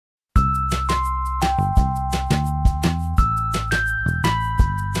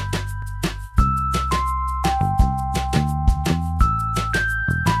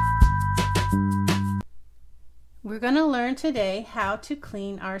going to learn today how to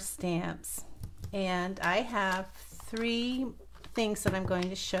clean our stamps, and I have 3 things that I'm going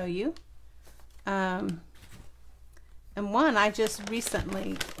to show you, and one I just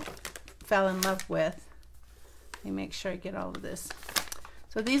recently fell in love with. Let me make sure I get all of this.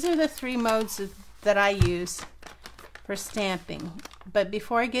 So these are the 3 modes that I use for stamping, but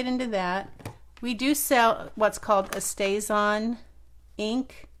before I get into that, we do sell what's called a StazOn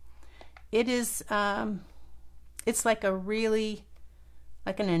ink. It is it's like a really,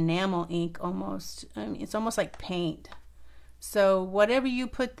 like an enamel ink almost. It's almost like paint. So whatever you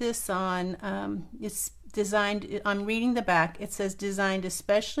put this on, it's designed, I'm reading the back, it says designed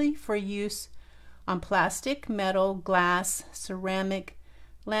especially for use on plastic, metal, glass, ceramic,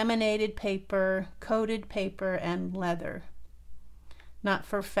 laminated paper, coated paper, and leather. Not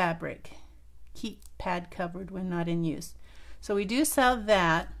for fabric. Keep pad covered when not in use. So we do sell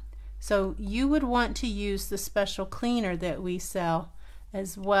that. So you would want to use the special cleaner that we sell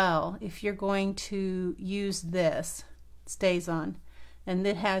as well if you're going to use this StazOn, and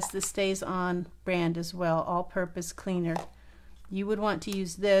it has the StazOn brand as well, all-purpose cleaner. You would want to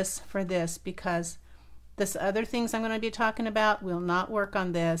use this for this because this other things I'm going to be talking about will not work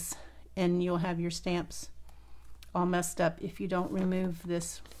on this, and you'll have your stamps all messed up if you don't remove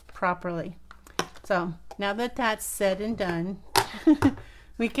this properly. So now that that's said and done,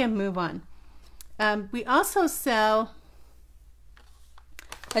 we can move on. We also sell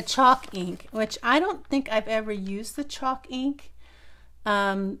a chalk ink, which I don't think I've ever used the chalk ink.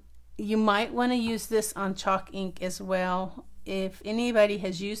 You might want to use this on chalk ink as well. If anybody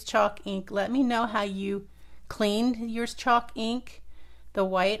has used chalk ink, let me know how you cleaned your chalk ink. The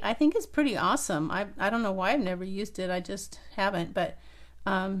white, I think, is pretty awesome. I don't know why I've never used it. I just haven't. But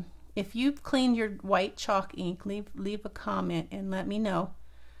if you've cleaned your white chalk ink, leave a comment and let me know.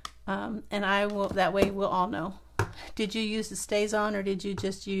 And I will, that way we'll all know. Did you use the StazOn, or did you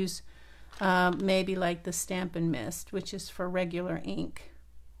just use maybe like the Stampin' Mist, which is for regular ink?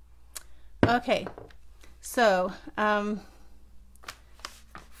 Okay, so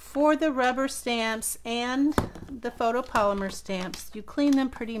for the rubber stamps and the photopolymer stamps, you clean them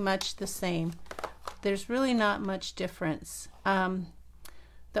pretty much the same. There's really not much difference. The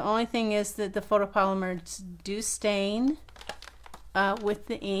only thing is that the photopolymers do stain with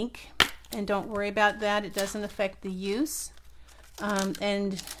the ink, and don't worry about that. It doesn't affect the use.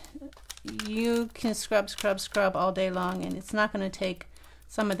 And you can scrub all day long, and it's not going to take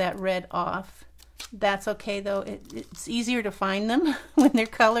some of that red off. That's okay though. It's easier to find them when they're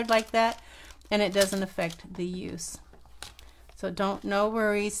colored like that, and it doesn't affect the use. So no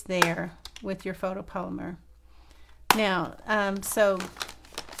worries there with your photopolymer. Now, so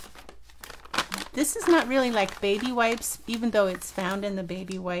this is not really like baby wipes, even though it's found in the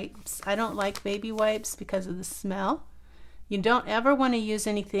baby wipes. I don't like baby wipes because of the smell. You don't ever want to use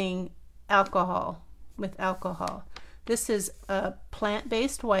anything with alcohol. This is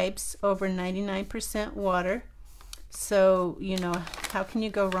plant-based wipes, over 99% water. So, you know, how can you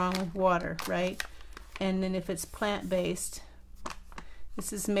go wrong with water, right? And then if it's plant-based,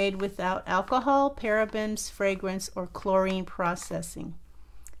 this is made without alcohol, parabens, fragrance, or chlorine processing.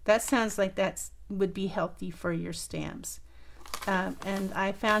 That sounds like that would be healthy for your stamps. And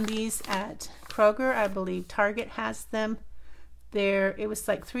I found these at Kroger. I believe Target has them. It was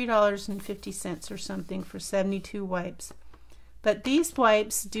like $3.50 or something for 72 wipes. But these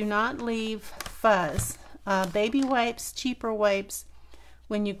wipes do not leave fuzz. Baby wipes, cheaper wipes,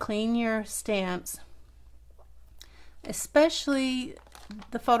 when you clean your stamps, especially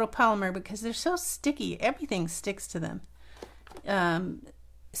the photopolymer, because they're so sticky, everything sticks to them.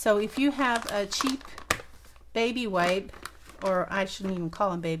 So if you have a cheap baby wipe, or I shouldn't even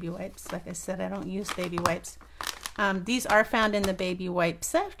call them baby wipes, like I said, I don't use baby wipes. These are found in the baby wipe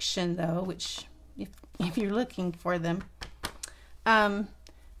section though, which if you're looking for them.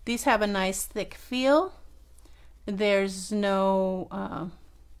 These have a nice thick feel. There's no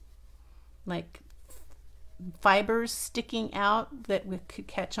like fibers sticking out that could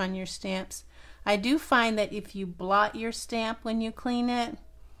catch on your stamps. I do find that if you blot your stamp when you clean it,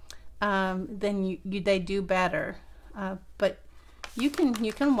 then they do better. But you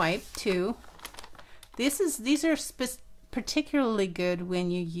can wipe too. These are particularly good when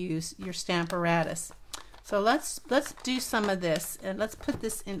you use your Stamparatus. So let's do some of this, and let's put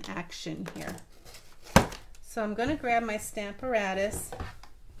this in action here. So I'm going to grab my Stamparatus,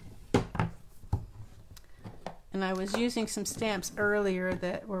 and I was using some stamps earlier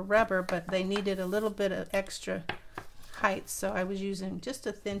that were rubber, but they needed a little bit of extra height, so I was using just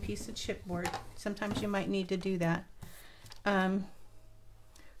a thin piece of chipboard. Sometimes you might need to do that.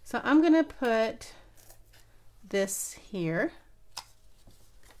 So I'm going to put this here,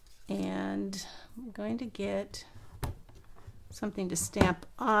 and I'm going to get something to stamp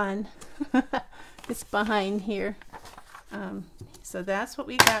on. It's behind here. So that's what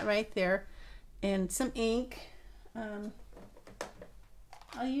we got right there, and some ink. I'll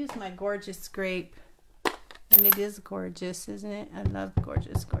use my gorgeous grape, and it is gorgeous, isn't it? I love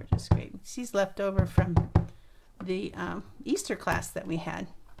gorgeous, gorgeous grape. She's left over from the Easter class that we had.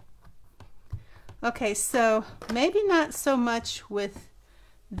 Okay, so maybe not so much with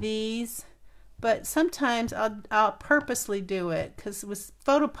these, but sometimes I'll purposely do it, because with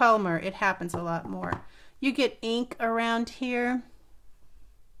photopolymer it happens a lot more. You get ink around here.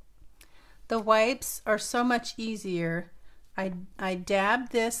 The wipes are so much easier. I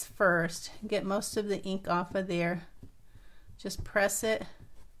dab this first, get most of the ink off of there. Just press it.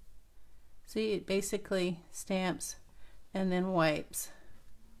 See, it basically stamps and then wipes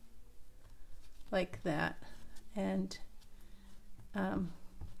like that. And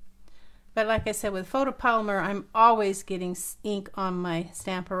but like I said, with photopolymer, I'm always getting ink on my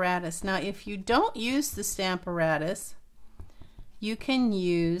Stamparatus. Now, if you don't use the Stamparatus, you can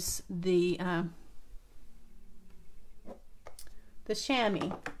use the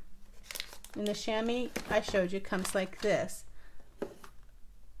chamois. And the chamois I showed you comes like this.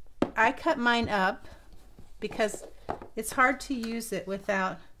 I cut mine up because it's hard to use it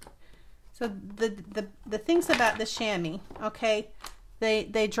without. So the things about the chamois, okay,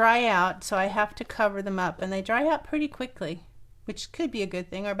 they dry out, so I have to cover them up, and they dry out pretty quickly, which could be a good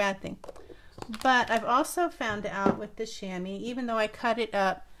thing or a bad thing. But I've also found out with the chamois, even though I cut it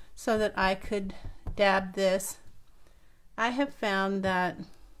up so that I could dab this, I have found that,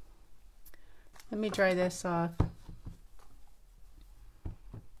 let me dry this off,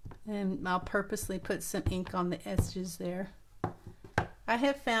 and I'll purposely put some ink on the edges there. I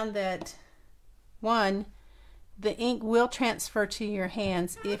have found that, one, the ink will transfer to your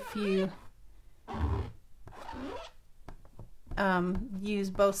hands if you use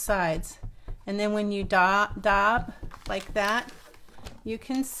both sides. And then when you dab like that, you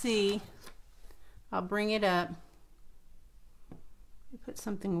can see, I'll bring it up, put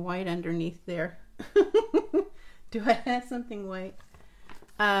something white underneath there. Do I have something white?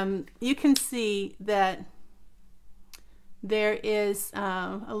 You can see that there is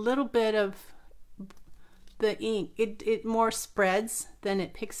a little bit of the ink. It more spreads than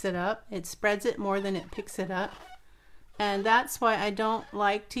it picks it up. It spreads it more than it picks it up. And that's why I don't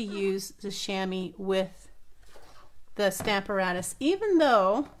like to use the chamois with the Stamparatus, even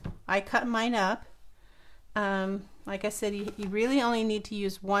though I cut mine up. Like I said, you really only need to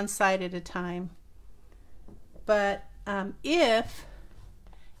use one side at a time. But if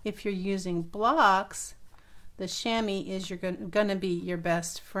you're using blocks, the chamois is gonna be your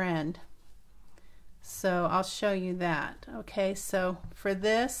best friend. So I'll show you that. Okay, so for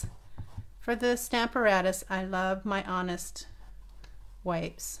the Stamparatus, I love my Honest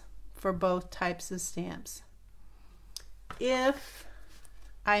wipes for both types of stamps. If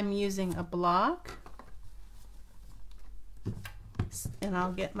I'm using a block, and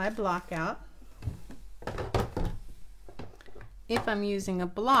I'll get my block out. If I'm using a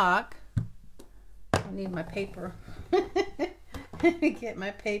block, I need my paper. Let me get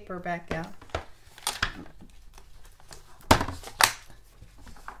my paper back out.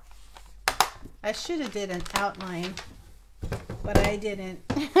 I should have did an outline, but I didn't.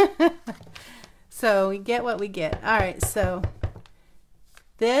 So we get what we get. All right, so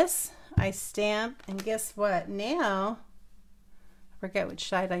this I stamp, and guess what? Now, I forget which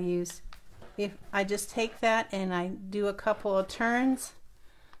side I use. If I just take that and I do a couple of turns,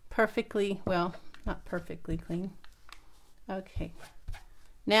 perfectly, well, not perfectly clean. Okay,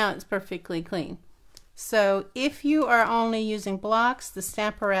 now it's perfectly clean. So if you are only using blocks, the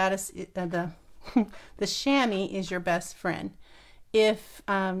Stamparatus, the chamois is your best friend. If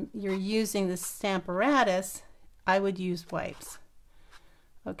you're using the Stamparatus, I would use wipes.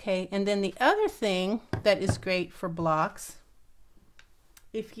 Okay, and then the other thing that is great for blocks,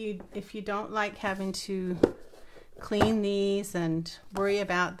 if you don't like having to clean these and worry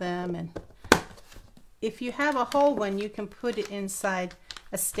about them, and if you have a whole one, you can put it inside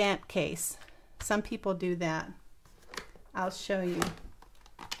a stamp case. Some people do that. I'll show you.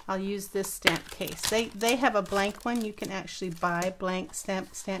 I'll use this stamp case. They have a blank one. You can actually buy blank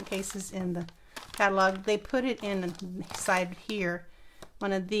stamp cases in the catalog. They put it inside here,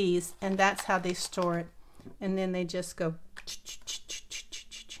 one of these, and that's how they store it. And then they just go,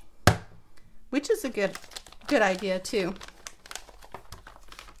 which is a good idea too.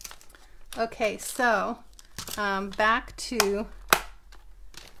 Okay, so back to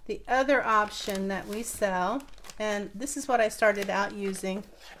the other option that we sell. And this is what I started out using,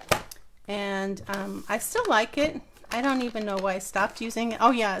 and I still like it. I don't even know why I stopped using it.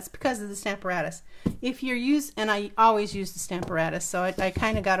 Oh yeah, it's because of the Stamparatus. If you're and I always use the Stamparatus, so I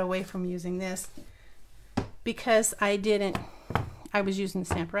kind of got away from using this because I was using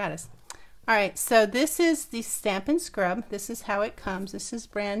the Stamparatus. All right, so this is the Stampin' Scrub. This is how it comes. This is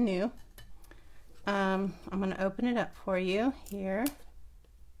brand new. I'm going to open it up for you here.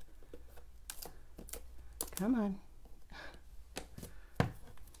 Come on.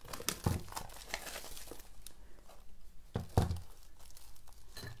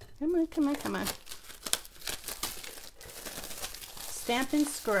 Come on, come on, come on. Stampin'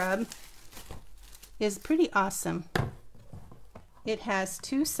 Scrub is pretty awesome. It has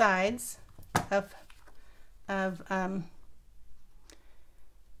two sides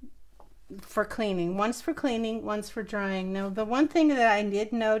for cleaning. One's for cleaning, one's for drying. Now, the one thing that I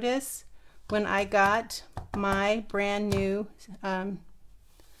did notice when I got my brand new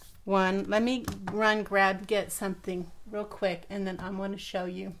one, let me get something real quick, and then I'm going to show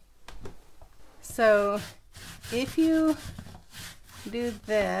you. So if you do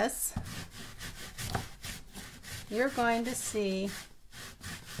this, you're going to see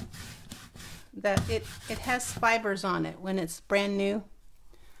that it has fibers on it when it's brand new.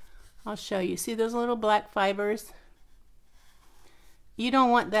 I'll show you. See those little black fibers? You don't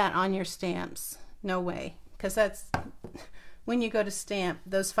want that on your stamps. No way. Because that's when you go to stamp,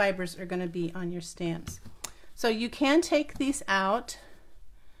 those fibers are going to be on your stamps. So you can take these out,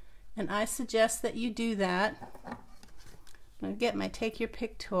 and I suggest that you do that. I'm going to get my Take Your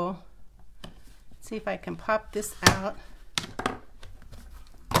Pick tool. See if I can pop this out.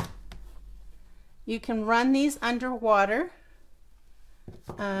 You can run these under water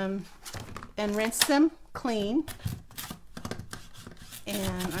and rinse them clean.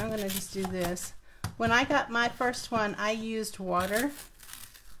 And I'm going to just do this. When I got my first one, I used water.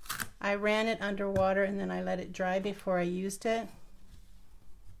 I ran it under water and then I let it dry before I used it.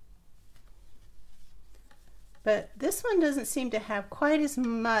 But this one doesn't seem to have quite as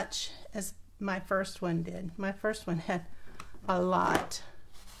much as my first one did. My first one had a lot.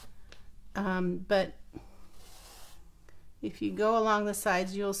 But if you go along the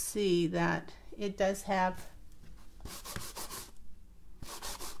sides, you'll see that it does have,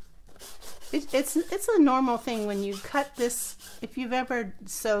 it's a normal thing when you cut this. If you've ever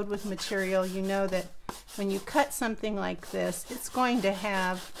sewed with material, you know that when you cut something like this, it's going to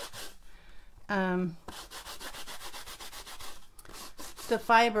have the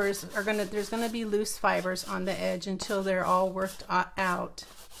fibers are there's gonna be loose fibers on the edge until they're all worked out.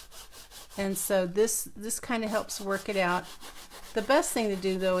 And so this kind of helps work it out. The best thing to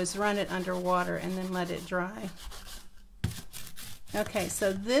do though is run it under water and then let it dry. Okay,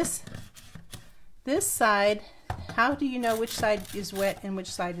 so this side, how do you know which side is wet and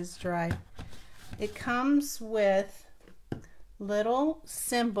which side is dry? It comes with little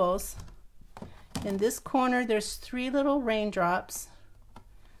symbols. In this corner there's 3 little raindrops.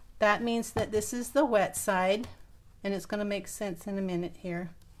 That means that this is the wet side, and it's going to make sense in a minute here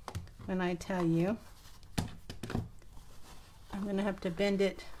when I tell you. I'm going to have to bend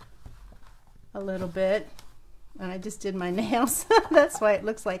it a little bit, and I just did my nails. That's why it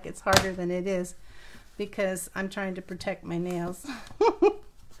looks like it's harder than it is, because I'm trying to protect my nails.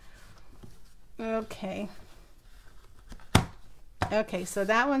 Okay. Okay, so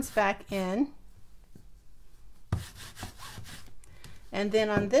that one's back in. And then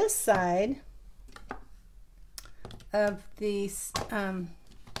on this side of the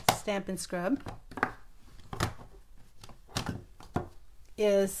Stampin' Scrub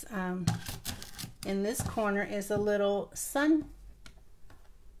is, in this corner is a little sun,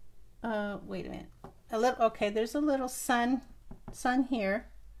 wait a minute, okay, there's a little sun here.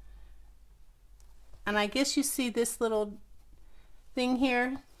 And I guess you see this little thing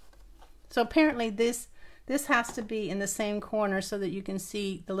here. So apparently this has to be in the same corner so that you can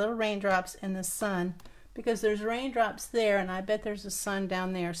see the little raindrops and the sun, because there's raindrops there and I bet there's a sun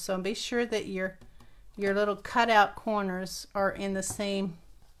down there. So be sure that your little cutout corners are in the same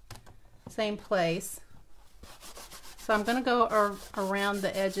place. So I'm going to go around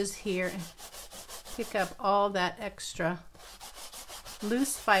the edges here and pick up all that extra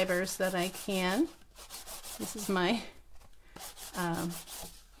loose fibers that I can. This is my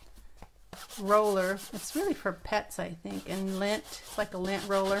roller. It's really for pets, I think, and lint. It's like a lint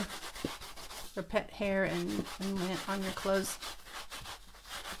roller for pet hair and lint on your clothes.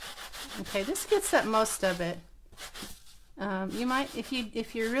 Okay, this gets up most of it. You might,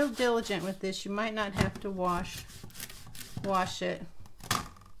 if you're real diligent with this, you might not have to wash it.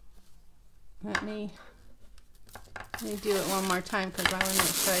 Let me Let me do it one more time because I want to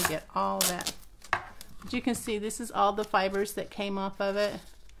make sure I get all that. But you can see this is all the fibers that came off of it.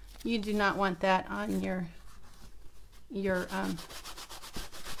 You do not want that on your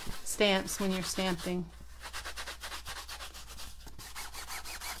stamps when you're stamping.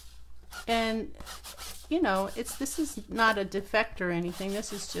 And you know, this is not a defect or anything.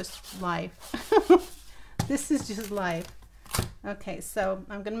 This is just life. This is just life. Okay, so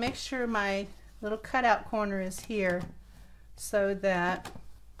I'm going to make sure my little cutout corner is here so that,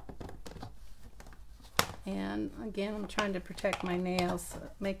 and again, I'm trying to protect my nails,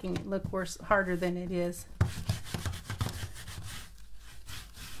 making it look harder than it is.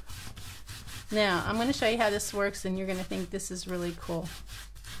 Now, I'm going to show you how this works, and you're going to think this is really cool,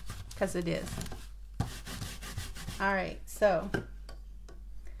 because it is. All right, so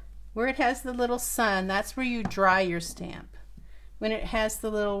where it has the little sun, that's where you dry your stamp. When it has the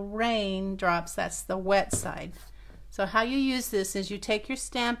little rain drops, that's the wet side. So how you use this is you take your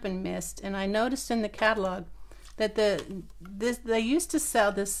Stampin' Mist, and I noticed in the catalog that they used to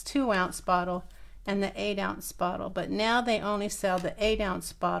sell this 2-ounce bottle and the 8-ounce bottle, but now they only sell the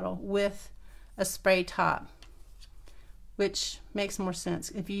 8-ounce bottle with a spray top, which makes more sense.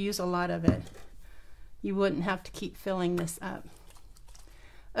 If you use a lot of it, you wouldn't have to keep filling this up.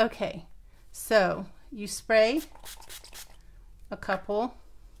 Okay, so you spray a couple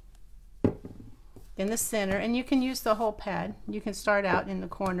in the center, and you can use the whole pad. You can start out in the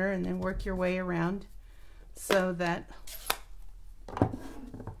corner and then work your way around so that,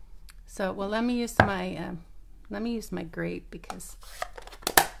 well, let me use my grape because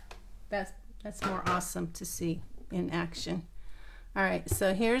that's more awesome to see in action. All right,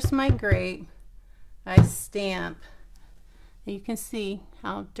 so here's my grape. I stamp. You can see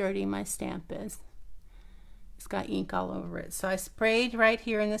how dirty my stamp is. It's got ink all over it. So I sprayed right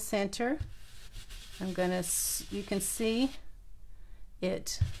here in the center. You can see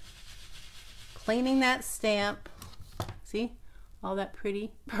it cleaning that stamp. See all that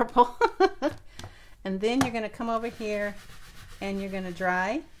pretty purple? And then you're going to come over here and you're going to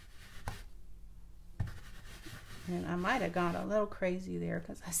dry. And I might have gone a little crazy there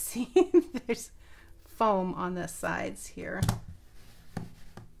because I see there's foam on the sides here.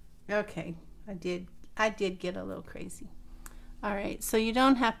 Okay, I did get a little crazy. All right, so you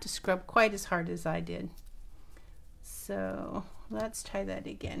don't have to scrub quite as hard as I did. So let's try that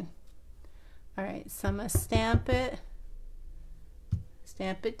again. All right, so I'm gonna stamp it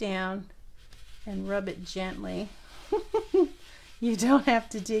down and rub it gently. You don't have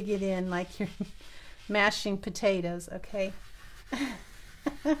to dig it in like you're mashing potatoes, okay?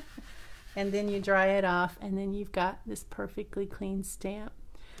 And then you dry it off, and then you've got this perfectly clean stamp.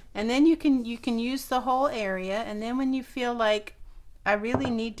 And then you can use the whole area, and then when you feel like I really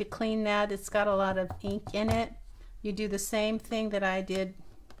need to clean that, it's got a lot of ink in it, you do the same thing that I did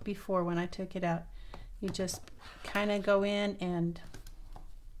before when I took it out. You just kind of go in and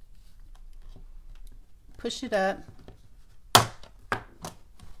push it up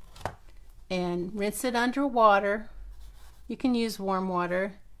and rinse it under water. You can use warm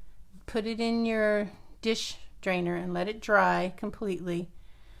water. Put it in your dish drainer and let it dry completely.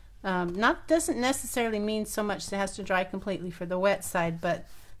 Doesn't necessarily mean so much that it has to dry completely for the wet side, but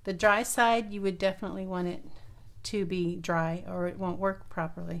the dry side you would definitely want it to be dry or it won't work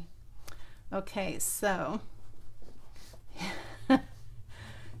properly. Okay, so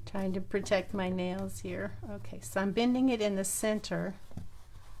trying to protect my nails here. Okay, so I'm bending it in the center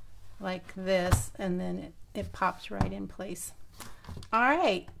like this, and then it pops right in place. All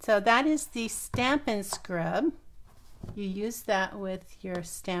right, so that is the Stampin' Scrub. You use that with your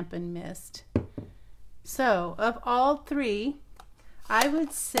Stampin' Mist. So of all three, I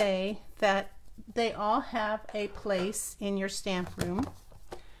would say that they all have a place in your stamp room.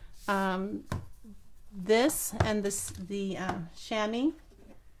 This and the chamois,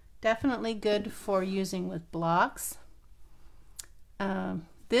 definitely good for using with blocks.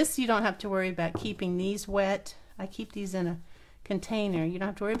 This you don't have to worry about keeping these wet. I keep these in a container. You don't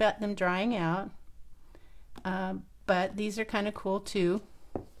have to worry about them drying out. But these are kind of cool too,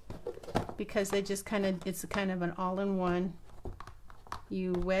 because they just it's kind of an all-in-one.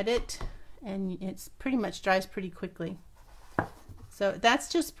 You wet it and it's pretty much dries pretty quickly. So that's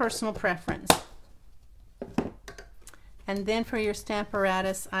just personal preference. And then for your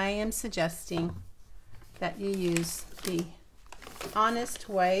Stamparatus, I am suggesting that you use the Honest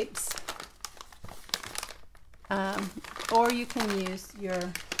Wipes, or you can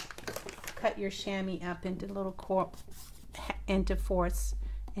cut your chamois up into little fourths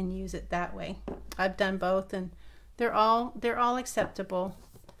and use it that way. I've done both, and they're all acceptable.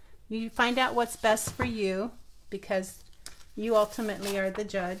 You find out what's best for you, because you ultimately are the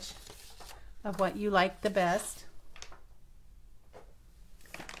judge of what you like the best.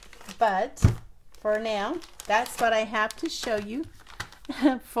 But for now, that's what I have to show you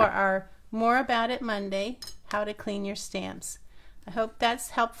for our More About It Monday, how to clean your stamps. I hope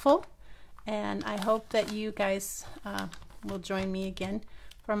that's helpful, and I hope that you guys will join me again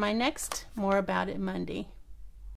for my next More About It Monday.